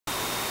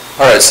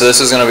Alright, so this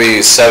is going to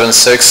be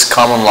 7-6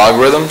 common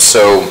logarithms.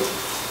 So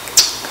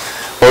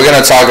what we're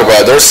going to talk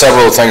about, there's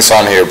several things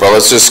on here, but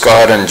let's just go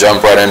ahead and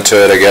jump right into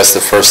it. I guess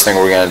the first thing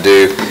we're going to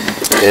do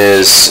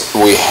is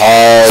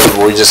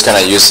we're just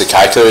going to use the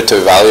calculator to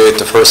evaluate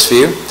the first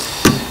few.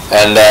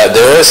 And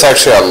there is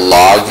actually a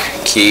log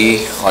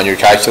key on your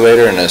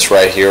calculator, and it's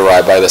right here,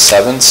 right by the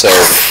 7. So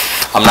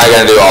I'm not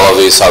going to do all of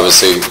these,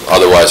 obviously,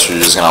 otherwise you're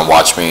just going to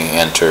watch me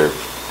enter,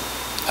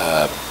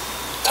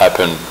 type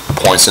in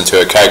points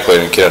into a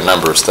calculator and get a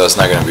number, so that's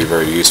not going to be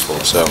very useful.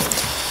 So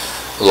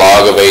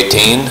log of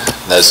 18,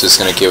 that's just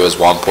going to give us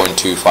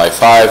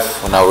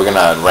 1.255. Well, now we're going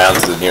to round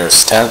to the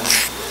nearest tenth.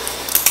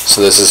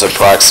 So this is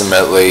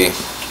approximately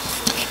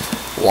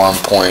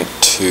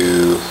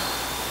 1.2,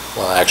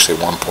 well actually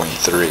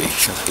 1.3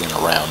 if we're going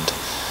to round.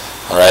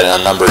 Alright,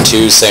 on number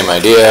 2, same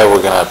idea.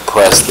 We're going to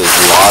press this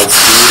log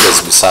key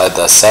that's beside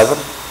the 7.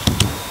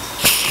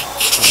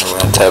 And we're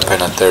going to type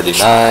in a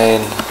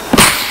 39.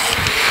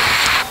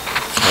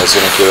 That's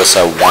going to give us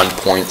a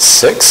 1.6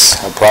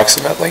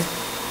 approximately.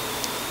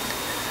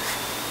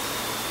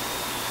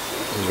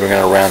 We're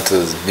going to round to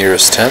the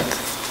nearest tenth.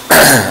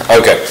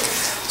 Okay,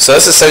 so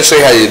that's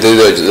essentially how you do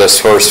this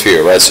first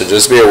few, right? So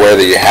just be aware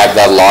that you have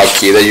that log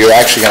key that you're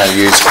actually going to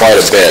use quite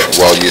a bit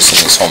while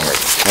using this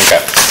homework. Okay,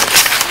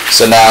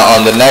 so now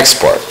on the next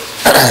part,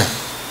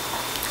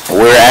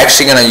 we're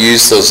actually going to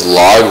use those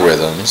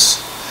logarithms,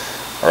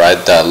 all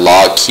right, that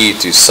log key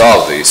to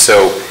solve these.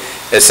 So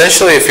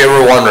essentially, if you're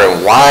ever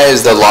wondering why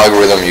is the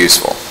logarithm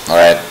useful, all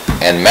right,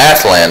 in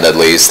math land at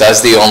least,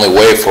 that's the only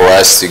way for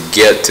us to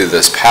get to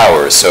this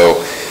power.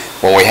 So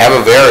when we have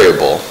a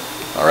variable,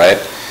 all right,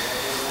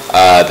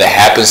 that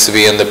happens to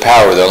be in the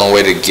power, the only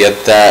way to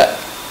get that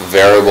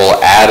variable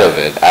out of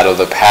it, out of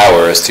the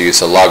power, is to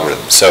use a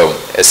logarithm. So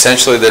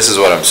essentially, this is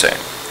what I'm saying.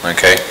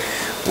 Okay,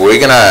 we're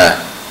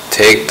gonna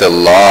take the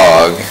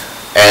log,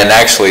 and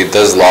actually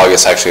this log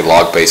is actually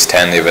log base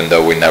 10, even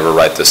though we never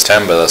write this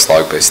 10, but that's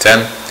log base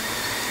 10.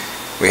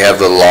 We have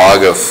the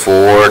log of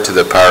 4 to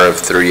the power of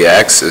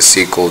 3x is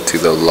equal to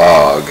the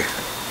log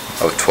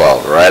of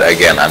 12, right?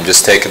 Again, I'm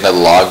just taking the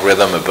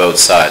logarithm of both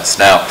sides.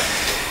 Now,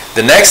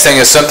 the next thing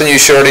is something you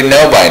should already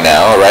know by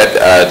now, right?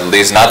 At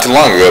least not too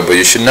long ago, but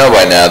you should know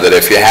by now that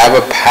if you have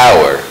a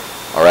power,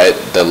 all right,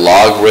 the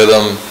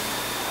logarithm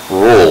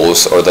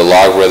rules or the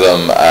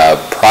logarithm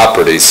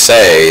properties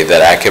say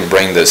that I can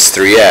bring this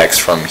 3x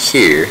from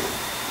here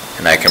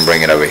and I can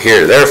bring it over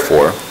here.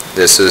 Therefore,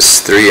 this is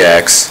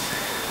 3x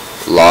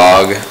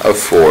log of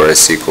 4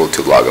 is equal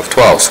to log of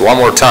 12. So one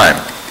more time.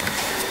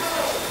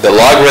 The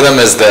logarithm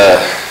is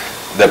the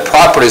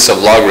properties of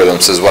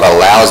logarithms is what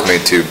allows me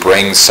to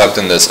bring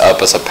something that's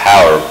up as a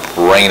power,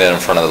 bring it in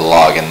front of the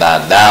log, and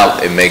now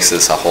it makes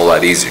this a whole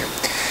lot easier.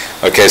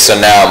 Okay, so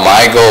now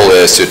my goal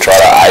is to try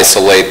to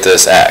isolate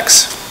this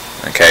x.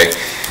 Okay,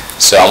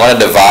 so I'm going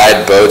to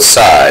divide both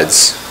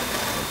sides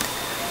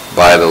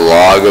by the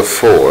log of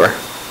 4.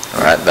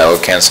 Alright, that will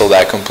cancel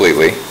that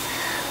completely.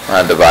 I'm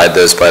going to divide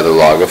this by the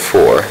log of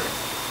 4.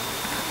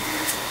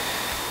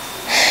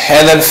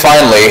 And then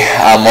finally,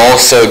 I'm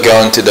also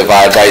going to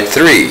divide by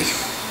 3.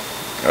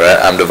 Alright,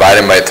 I'm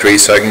dividing by 3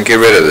 so I can get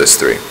rid of this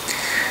 3.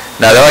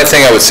 Now the only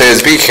thing I would say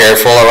is be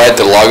careful, alright,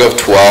 the log of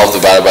 12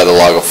 divided by the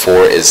log of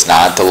 4 is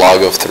not the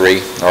log of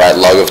 3. Alright,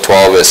 log of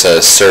 12 is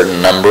a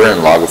certain number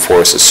and log of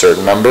 4 is a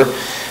certain number.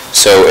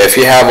 So if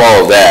you have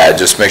all of that,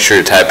 just make sure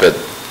you type it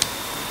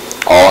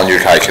all on your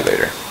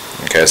calculator.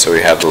 Okay, so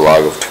we have the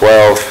log of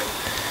 12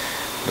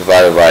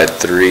 divided by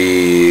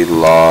 3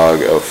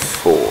 log of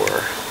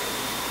 4.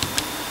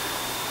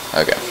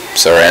 Okay,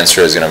 so our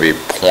answer is going to be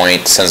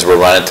since we're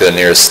running to the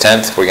nearest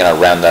tenth, we're going to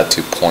round that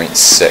to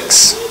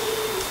 0.6.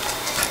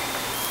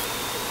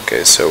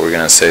 Okay, so we're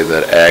going to say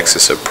that x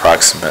is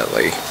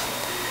approximately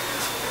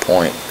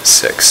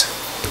 0.6.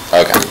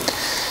 Okay,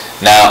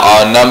 now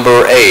on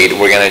number 8,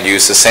 we're going to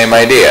use the same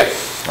idea.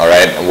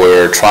 Alright,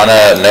 we're trying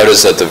to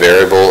notice that the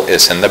variable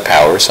is in the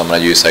power, so I'm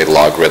going to use a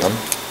logarithm.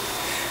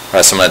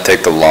 Alright, so I'm going to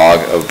take the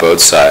log of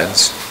both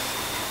sides.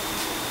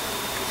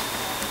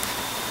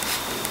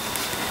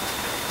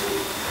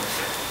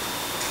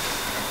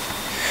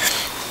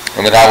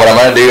 And now what I'm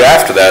going to do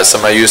after that is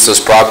I'm going to use those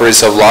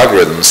properties of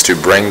logarithms to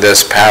bring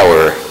this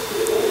power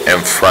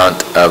in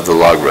front of the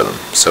logarithm.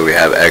 So we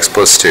have x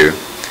plus 2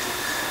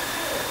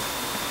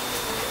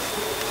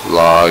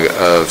 log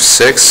of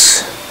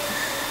 6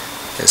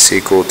 is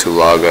equal to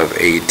log of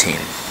 18.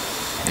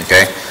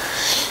 Okay?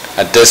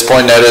 At this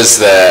point, notice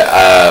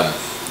that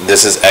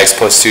this is x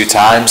plus 2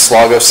 times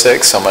log of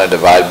 6. So I'm going to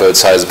divide both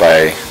sides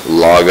by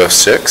log of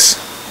 6.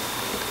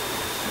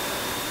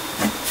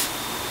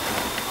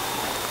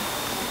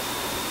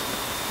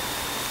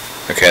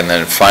 Okay, and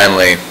then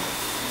finally,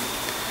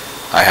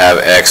 I have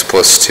x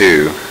plus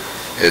 2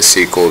 is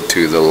equal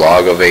to the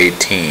log of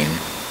 18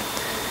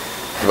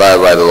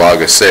 divided by the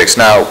log of 6.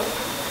 Now,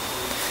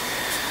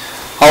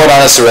 I would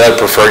honestly rather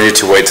prefer you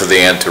to wait till the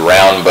end to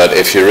round, but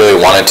if you really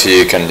wanted to,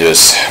 you can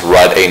just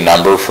write a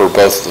number for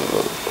this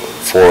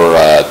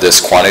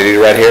quantity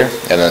right here,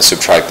 and then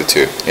subtract the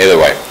 2. Either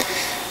way.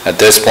 At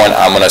this point,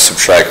 I'm going to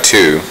subtract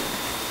 2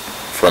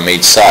 from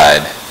each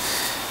side.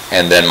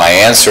 And then my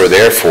answer,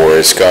 therefore,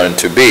 is going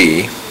to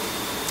be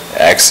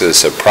x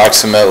is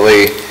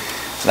approximately,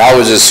 and I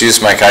will just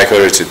use my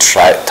calculator to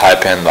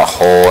type in the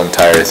whole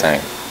entire thing.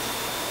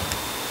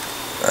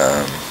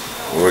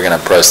 We're going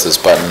to press this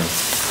button,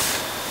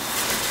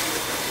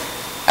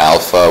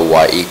 alpha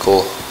y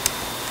equal,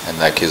 and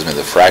that gives me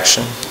the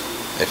fraction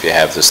if you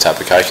have this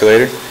type of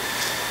calculator.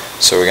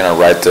 So we're going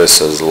to write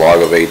this as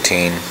log of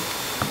 18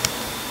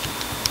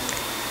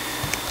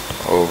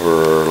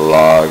 over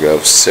log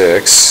of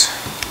 6,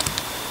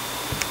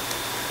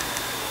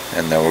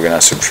 and then we're going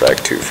to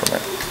subtract 2 from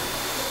it.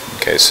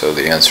 Okay, so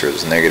the answer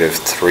is negative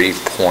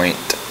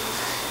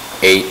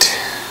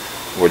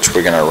 3.8, which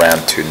we're going to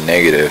round to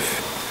negative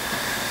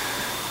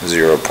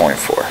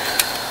 0.4.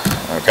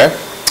 Okay,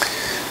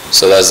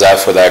 so that's that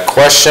for that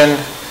question.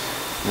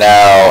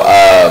 Now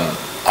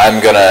I'm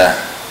going to,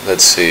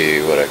 let's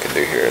see what I can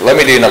do here. Let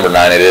me do number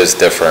 9. It is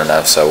different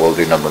enough, so we'll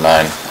do number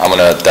 9. I'm going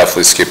to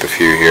definitely skip a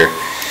few here.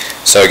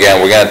 So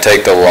again, we're going to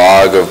take the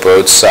log of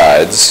both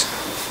sides.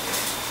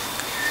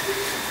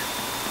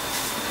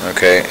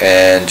 Okay,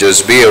 and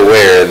just be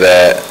aware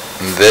that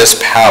this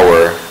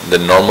power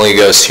that normally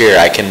goes here,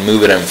 I can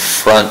move it in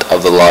front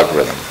of the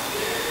logarithm.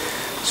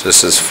 So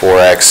this is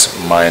 4x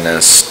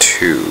minus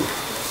 2.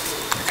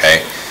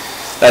 Okay,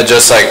 now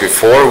just like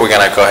before, we're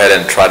going to go ahead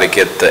and try to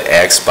get the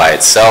x by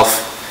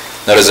itself.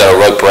 Notice that I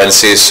wrote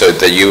parentheses so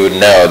that you would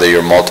know that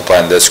you're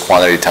multiplying this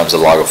quantity times the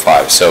log of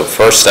 5. So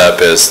first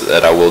step is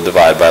that I will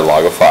divide by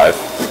log of 5.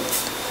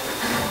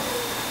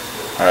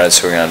 Alright,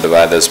 so we're going to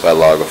divide this by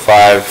log of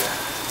 5.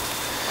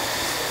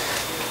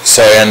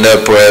 So I end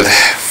up with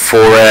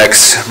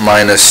 4x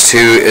minus 2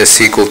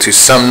 is equal to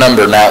some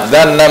number. Now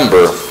that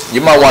number,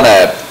 you might want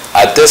to,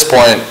 at this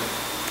point,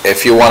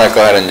 if you want to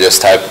go ahead and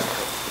just type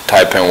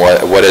in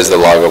what is the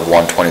log of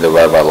 120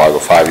 divided by log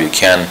of 5, you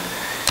can.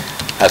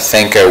 I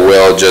think I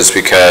will, just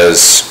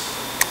because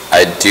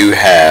I am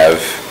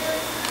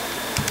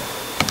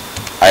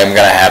going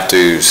to have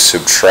to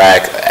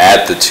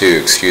add the 2,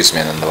 excuse me,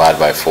 and then divide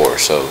by 4.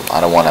 So I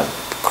don't want to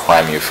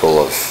cram you full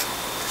of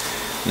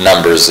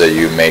numbers that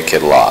you may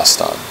get lost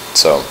on.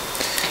 So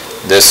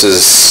this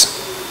is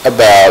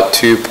about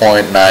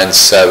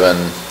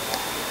 2.97,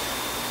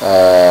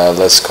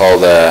 let's call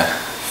that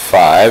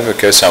 5.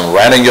 Okay, so I'm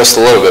rounding just a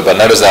little bit, but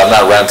notice that I'm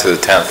not rounding to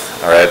the 10th.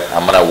 Alright,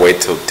 I'm going to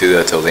wait to do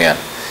that till the end.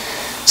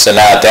 So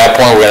now at that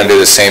point, we're going to do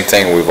the same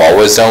thing we've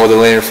always done with a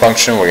linear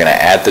function. We're going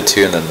to add the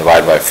 2 and then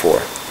divide by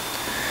 4.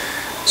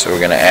 So we're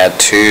going to add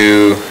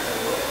 2.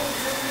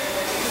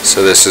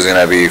 So this is going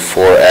to be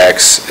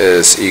 4x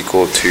is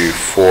equal to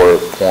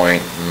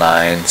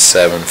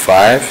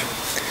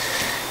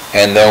 4.975.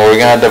 And then we're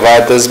going to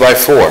divide this by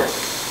 4.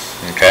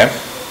 Okay?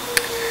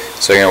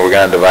 So again, we're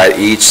going to divide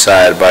each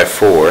side by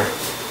 4.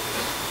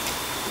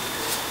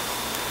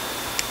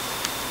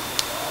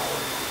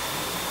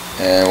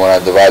 And when I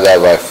divide that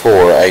by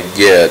 4, I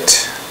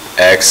get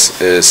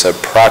x is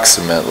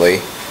approximately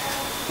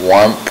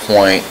we're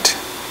going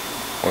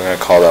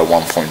to call that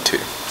 1.2.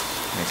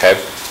 Okay?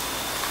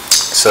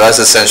 So that's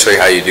essentially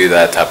how you do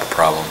that type of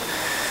problem.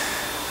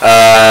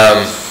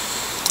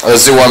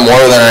 Let's do one more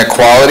with an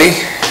inequality.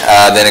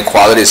 The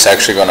inequality is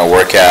actually going to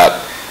work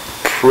out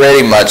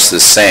pretty much the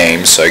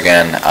same. So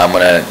again, I'm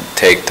going to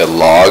take the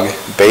log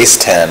base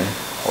 10,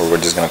 or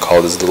we're just going to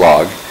call this the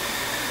log,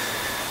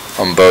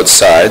 on both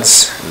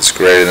sides. It's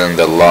greater than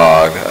the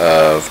log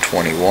of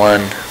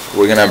 21.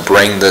 We're going to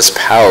bring this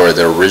power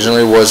that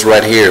originally was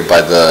right here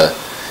by the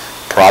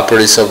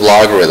properties of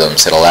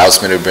logarithms. It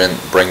allows me to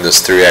bring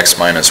this 3x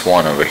minus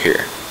 1 over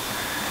here.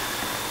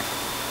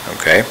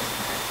 Okay,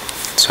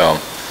 so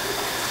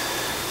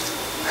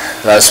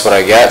that's what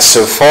I got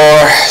so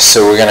far.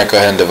 So we're going to go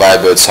ahead and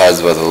divide both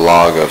sides by the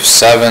log of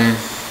 7.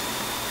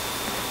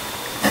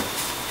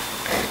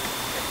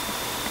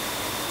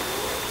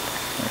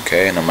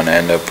 Okay, and I'm going to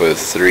end up with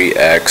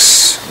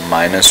 3x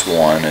minus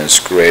 1 is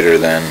greater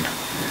than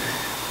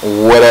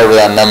whatever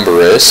that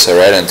number is.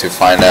 Alright, and to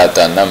find out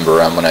that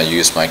number, I'm going to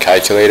use my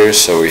calculator.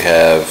 So we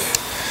have,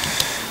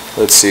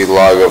 let's see,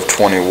 log of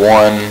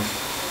 21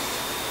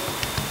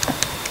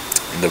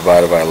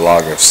 divided by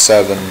log of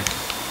 7.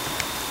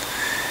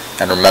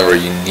 And remember,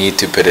 you need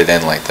to put it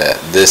in like that.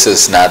 This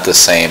is not the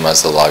same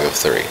as the log of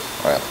 3.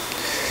 Right.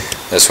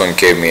 This one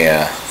gave me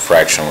a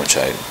fraction, which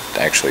I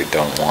actually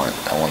don't want.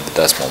 I want the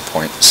decimal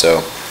point.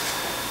 So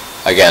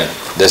again,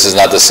 this is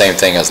not the same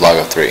thing as log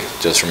of 3.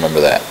 Just remember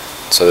that.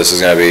 So this is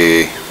going to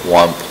be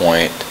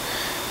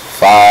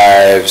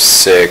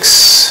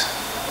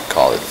 1.56,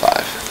 call it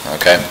 5.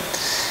 Okay.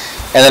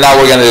 And then now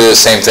we're going to do the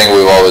same thing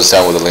we've always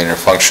done with a linear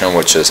function,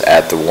 which is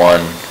add the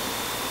 1.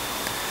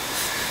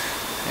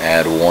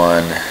 Add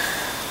 1.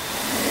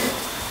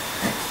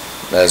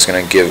 That's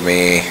going to give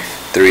me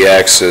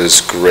 3x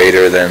is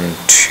greater than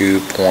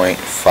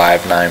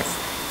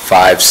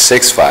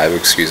 2.565,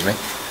 excuse me.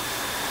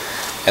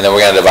 And then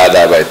we're going to divide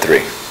that by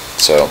 3.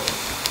 So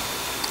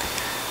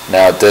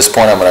now at this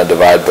point, I'm going to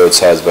divide both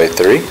sides by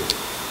 3.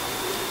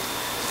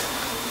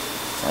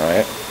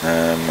 Alright,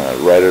 I'm going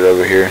to write it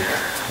over here.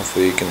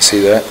 Hopefully you can see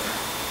that.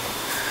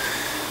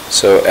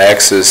 So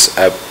x is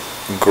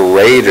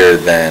greater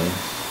than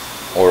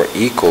or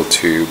equal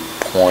to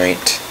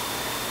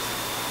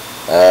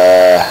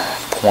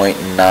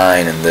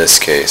 0.9 in this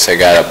case. I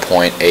got a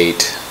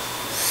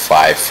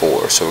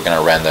 0.854, so we're going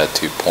to round that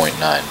to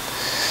 0.9.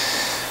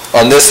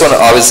 On this one,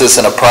 obviously it's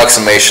an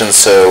approximation,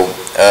 so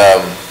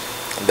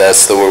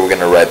that's the way we're going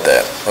to write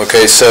that.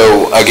 Okay,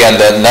 so again,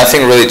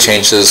 nothing really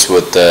changes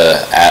with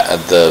the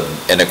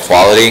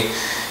inequality.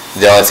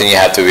 The only thing you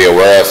have to be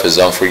aware of is,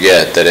 don't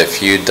forget that if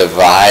you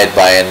divide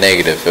by a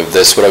negative, if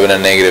this would have been a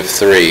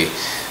 -3,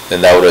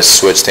 then that would have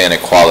switched the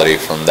inequality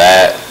from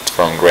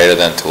greater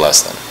than to less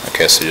than.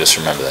 Okay, so just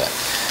remember that.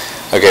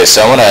 Okay,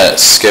 so I'm going to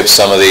skip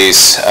some of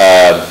these.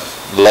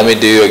 Let me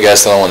do, I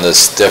guess, the only one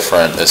that's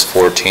different is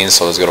 14,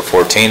 so let's go to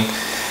 14.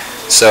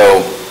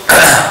 So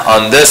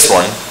on this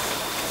one,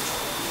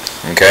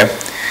 okay,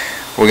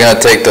 we're going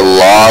to take the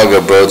log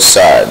of both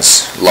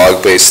sides,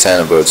 log base 10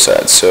 of both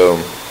sides. So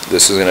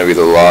this is going to be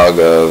the log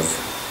of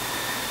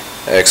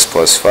x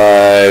plus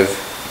 5.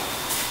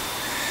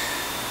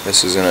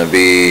 This is going to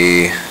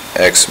be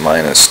x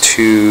minus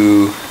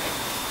 2.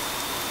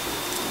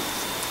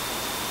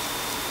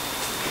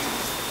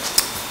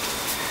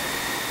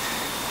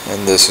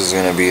 And this is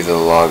going to be the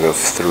log of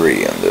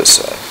 3 on this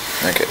side.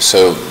 Okay,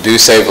 so do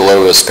save a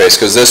little bit of space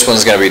because this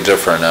one's going to be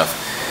different enough.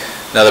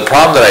 Now the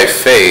problem that I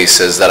face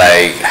is that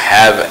I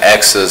have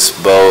x's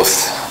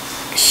both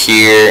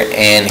here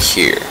and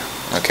here.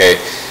 Okay,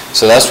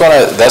 so that's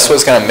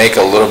what's going to make it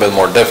a little bit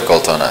more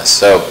difficult on us.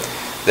 So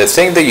the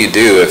thing that you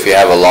do if you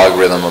have a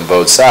logarithm on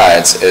both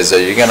sides is that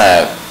I'm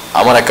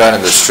going to go ahead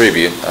and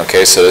distribute.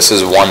 Okay, so this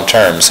is one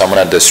term, so I'm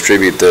going to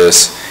distribute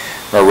this.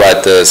 I'm going to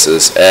write this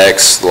as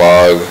x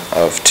log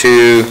of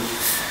 2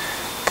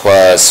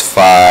 plus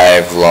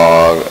 5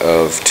 log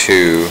of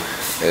 2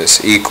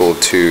 is equal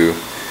to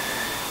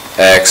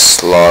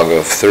x log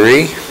of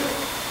 3.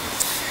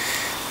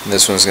 And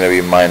this one's going to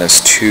be minus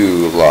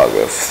 2 log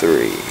of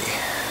 3.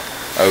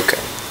 Okay.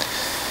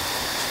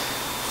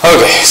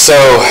 Okay, so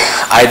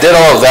I did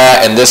all of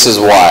that, and this is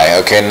why.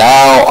 Okay,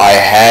 now I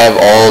have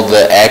all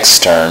the x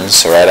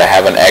terms, right? I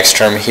have an x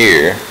term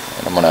here,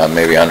 and I'm going to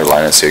maybe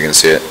underline it so you can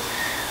see it.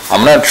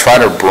 I'm going to try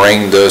to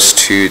bring those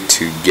two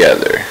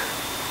together,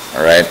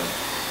 all right?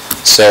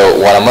 So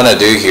what I'm going to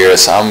do here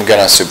is I'm going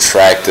to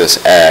subtract this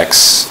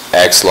x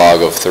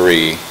log of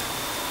 3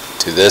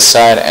 to this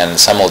side, and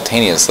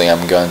simultaneously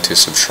I'm going to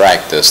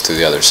subtract this to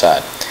the other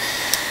side.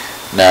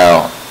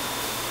 Now,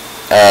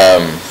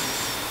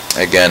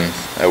 again,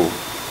 I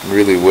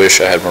really wish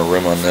I had more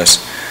room on this,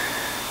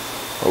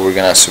 but we're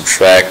going to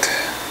subtract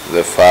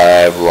the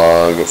 5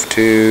 log of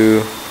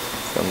 2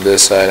 from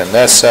this side and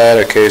that side.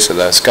 Okay, so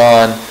that's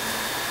gone.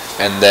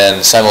 And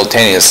then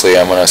simultaneously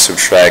I'm going to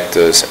subtract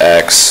this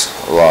x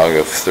log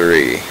of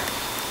 3.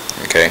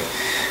 Okay,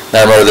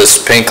 now remember this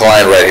pink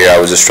line right here,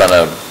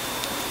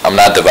 I'm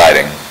not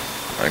dividing.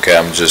 Okay,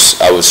 I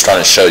was trying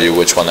to show you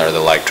which one are the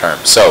like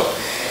terms. So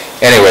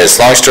anyways,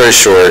 long story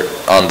short,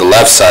 on the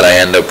left side I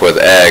end up with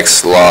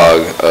x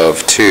log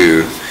of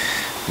 2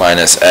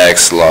 minus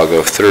x log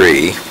of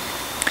 3.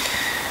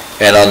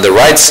 And on the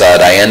right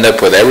side I end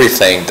up with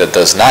everything that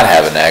does not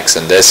have an x.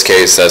 In this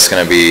case, that's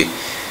going to be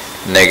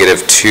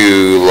negative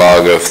 2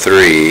 log of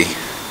 3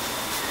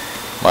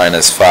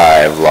 minus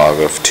 5 log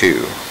of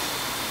 2.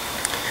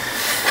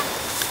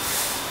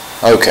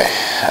 Okay,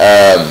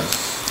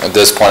 at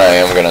this point I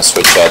am going to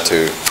switch out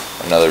to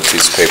another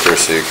piece of paper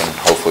so you can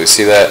hopefully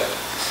see that.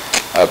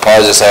 I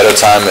apologize ahead of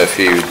time if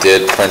you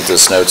did print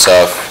this notes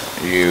off,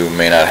 you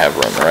may not have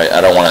room, right? I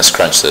don't want to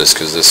scrunch this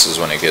because this is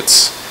when it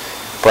gets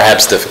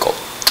perhaps difficult.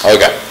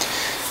 Okay,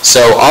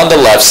 so on the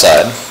left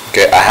side,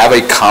 okay, I have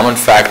a common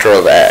factor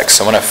of x.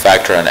 I'm going to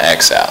factor an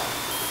x out.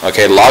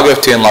 Okay, log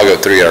of 2 and log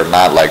of 3 are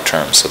not like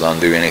terms, so don't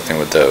do anything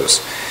with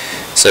those.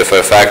 So if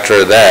I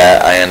factor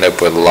that, I end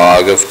up with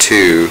log of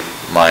 2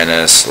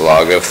 minus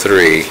log of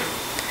 3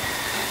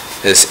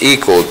 is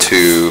equal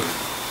to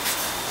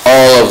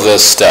all of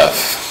this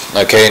stuff.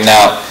 Okay,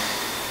 now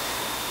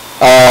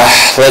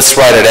let's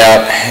write it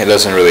out. It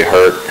doesn't really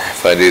hurt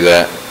if I do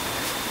that.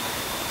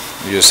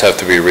 You just have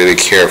to be really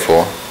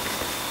careful.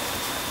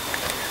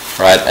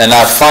 Right, and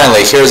now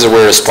finally, here's the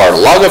weirdest part.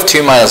 Log of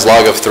 2 minus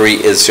log of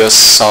 3 is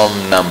just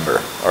some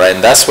number. Alright,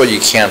 and that's what you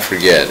can't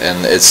forget.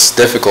 And it's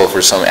difficult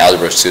for some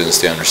algebra students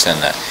to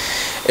understand that.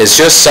 It's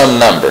just some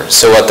number.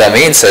 So what that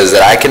means is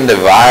that I can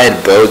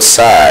divide both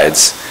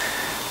sides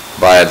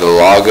by the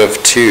log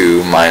of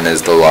 2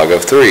 minus the log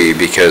of 3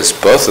 because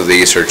both of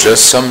these are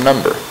just some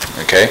number.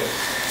 Okay?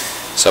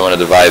 So I'm going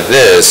to divide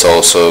this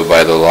also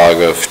by the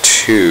log of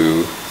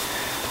 2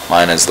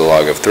 minus the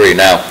log of 3.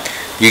 Now,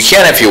 you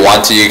can, if you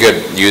want to, you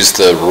could use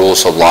the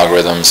rules of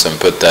logarithms and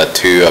put that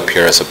 2 up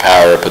here as a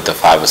power, put the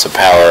 5 as a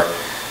power.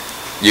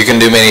 You can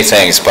do many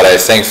things, but I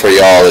think for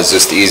y'all it's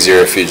just easier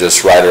if you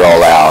just write it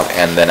all out,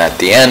 and then at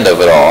the end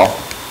of it all,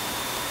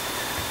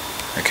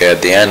 okay,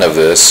 at the end of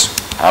this,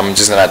 I'm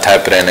just going to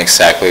type it in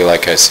exactly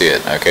like I see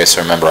it. Okay,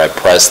 so remember I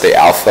press the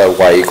alpha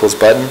y equals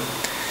button.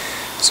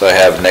 So I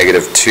have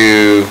negative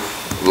 2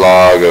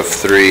 log of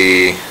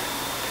 3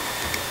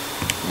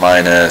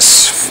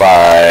 minus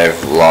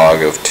 2.5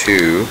 log of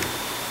 2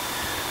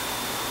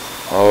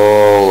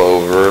 all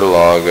over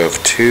log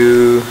of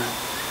 2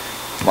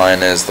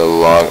 minus the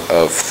log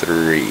of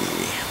 3.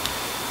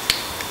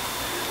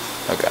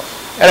 Okay.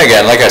 And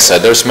again, like I said,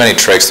 there's many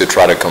tricks to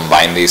try to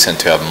combine these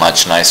into a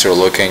much nicer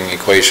looking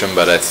equation,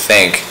 but I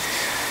think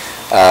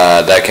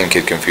that can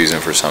get confusing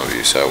for some of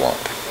you, so I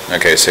won't.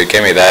 Okay, so it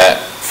gave me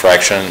that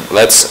fraction.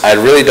 I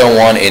really don't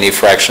want any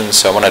fractions,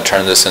 so I'm going to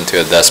turn this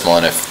into a decimal,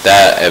 and if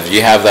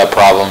you have that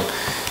problem,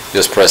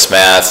 just press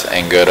math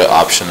and go to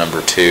option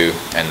number 2,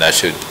 and that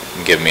should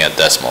give me a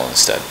decimal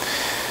instead.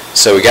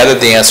 So we got that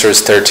the answer is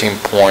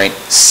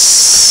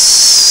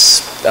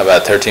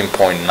about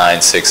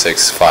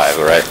 13.9665,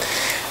 all right?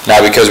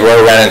 Now, because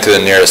we're running to the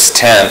nearest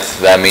tenth,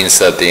 that means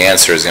that the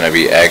answer is going to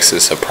be x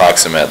is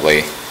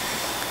approximately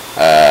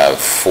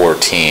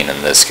 14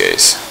 in this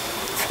case,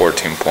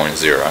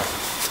 14.0.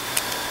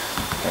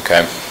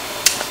 Okay.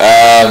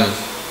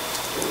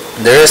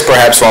 There is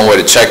perhaps one way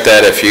to check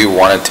that if you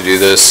wanted to do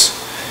this.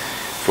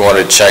 If you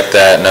wanted to check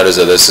that, notice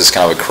that this is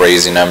kind of a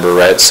crazy number,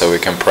 right? So we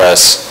can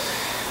press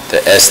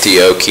the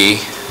STO key,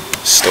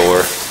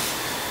 store,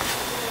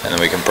 and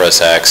then we can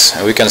press X,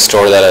 and we can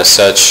store that as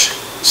such.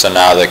 So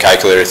now the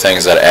calculator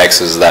thinks that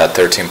X is that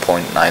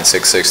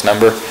 13.966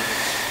 number,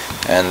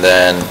 and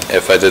then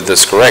if I did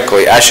this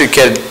correctly, I should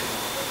get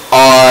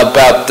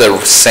about the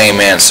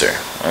same answer.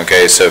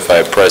 Okay, so if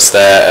I press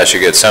that, I should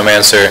get some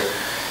answer,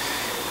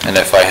 and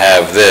if I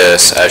have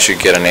this, I should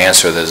get an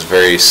answer that's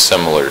very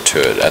similar to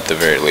it at the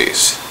very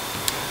least.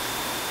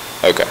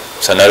 Okay,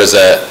 so notice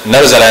that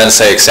I didn't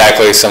say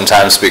exactly.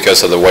 Sometimes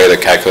because of the way the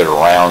calculator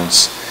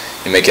rounds,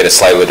 you may get a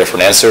slightly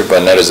different answer,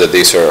 but notice that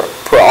these are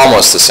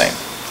almost the same.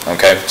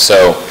 Okay,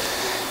 so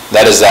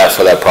that is that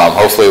for that problem.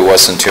 Hopefully it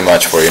wasn't too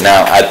much for you.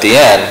 Now at the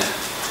end,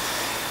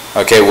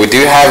 okay, we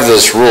do have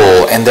this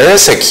rule, and there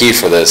is a key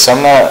for this.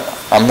 I'm not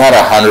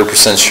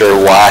 100% sure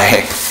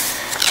why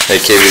they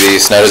give you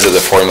these. Notice that the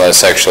formula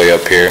is actually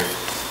up here.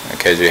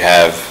 Okay,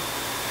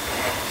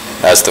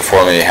 that's the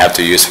formula you have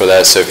to use for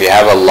that. So if you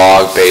have a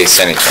log base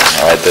anything,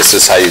 all right, this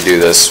is how you do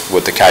this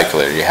with the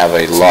calculator. You have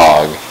a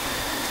log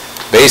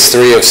base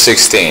 3 of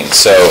 16.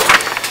 So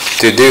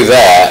to do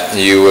that,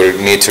 you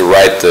would need to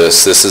write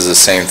this. This is the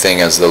same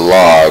thing as the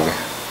log.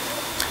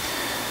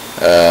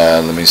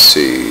 Let me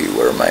see,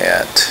 where am I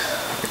at?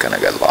 I kind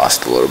of got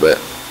lost a little bit.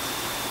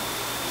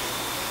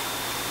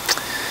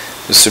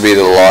 This would be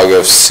the log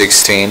of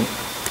 16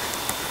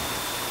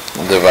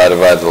 divided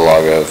by the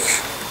log of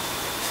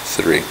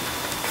 3.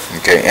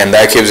 Okay, and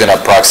that gives an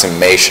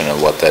approximation of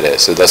what that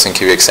is. It doesn't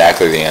give you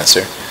exactly the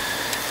answer,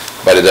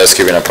 but it does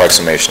give you an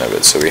approximation of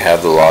it. So we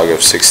have the log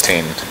of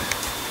 16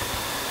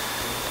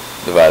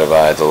 divided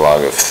by the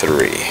log of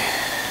 3.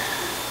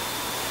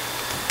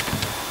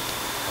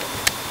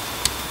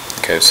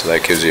 Okay, so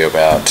that gives you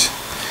about,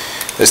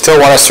 they still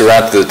want us to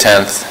round to the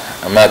 10th.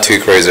 I'm not too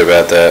crazy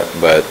about that,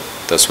 but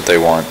that's what they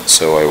want,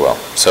 so I will.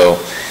 So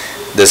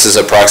this is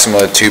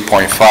approximately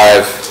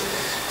 2.5.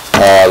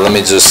 Let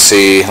me just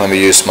see, let me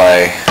use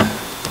my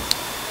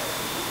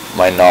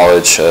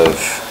knowledge of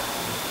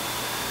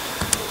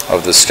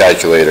this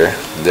calculator.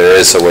 There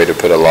is a way to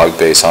put a log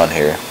base on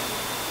here.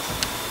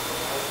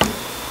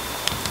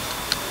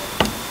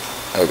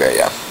 Okay,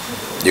 yeah,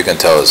 you can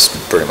tell it's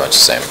pretty much the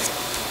same.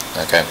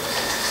 Okay.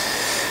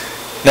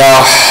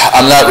 Now,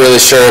 I'm not really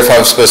sure if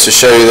I'm supposed to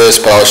show you this,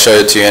 but I'll show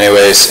it to you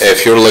anyways.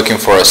 If you're looking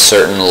for a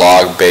certain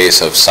log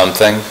base of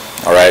something,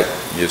 all right,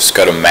 you just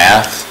go to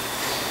math,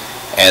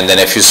 and then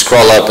if you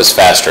scroll up, it's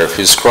faster. If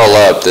you scroll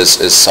up, this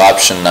is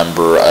option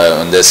number,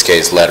 in this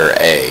case, letter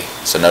A.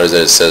 So notice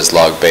that it says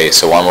log base.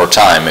 So one more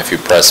time, if you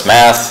press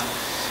math,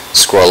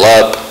 scroll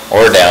up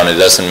or down, it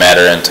doesn't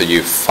matter until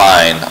you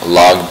find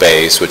log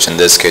base, which in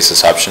this case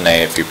is option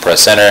A. If you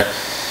press enter,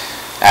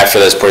 after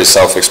that's pretty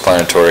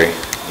self-explanatory.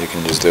 You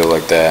can just do it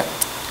like that,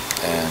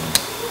 and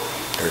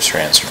there's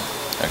your answer.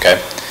 Okay?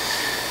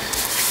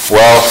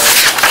 Well,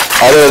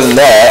 other than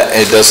that,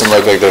 it doesn't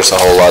look like there's a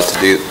whole lot to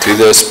do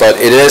this, but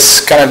it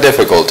is kind of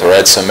difficult, all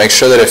right? So make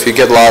sure that if you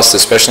get lost,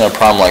 especially in a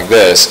problem like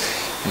this,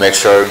 make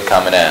sure you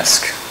come and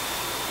ask.